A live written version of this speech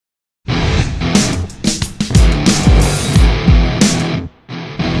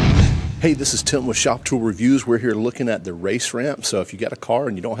Hey, this is Tim with Shop Tool Reviews. We're here looking at the race ramp. So if you got a car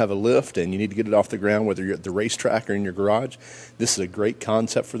and you don't have a lift and you need to get it off the ground, whether you're at the racetrack or in your garage, this is a great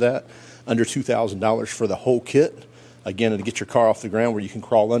concept for that. Under $2,000 for the whole kit. Again, to get your car off the ground where you can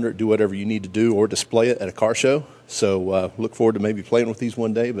crawl under it, do whatever you need to do, or display it at a car show. So look forward to maybe playing with these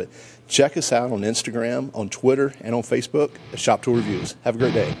one day. But check us out on Instagram, on Twitter, and on Facebook at Shop Tool Reviews. Have a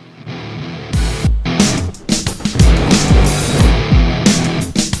great day.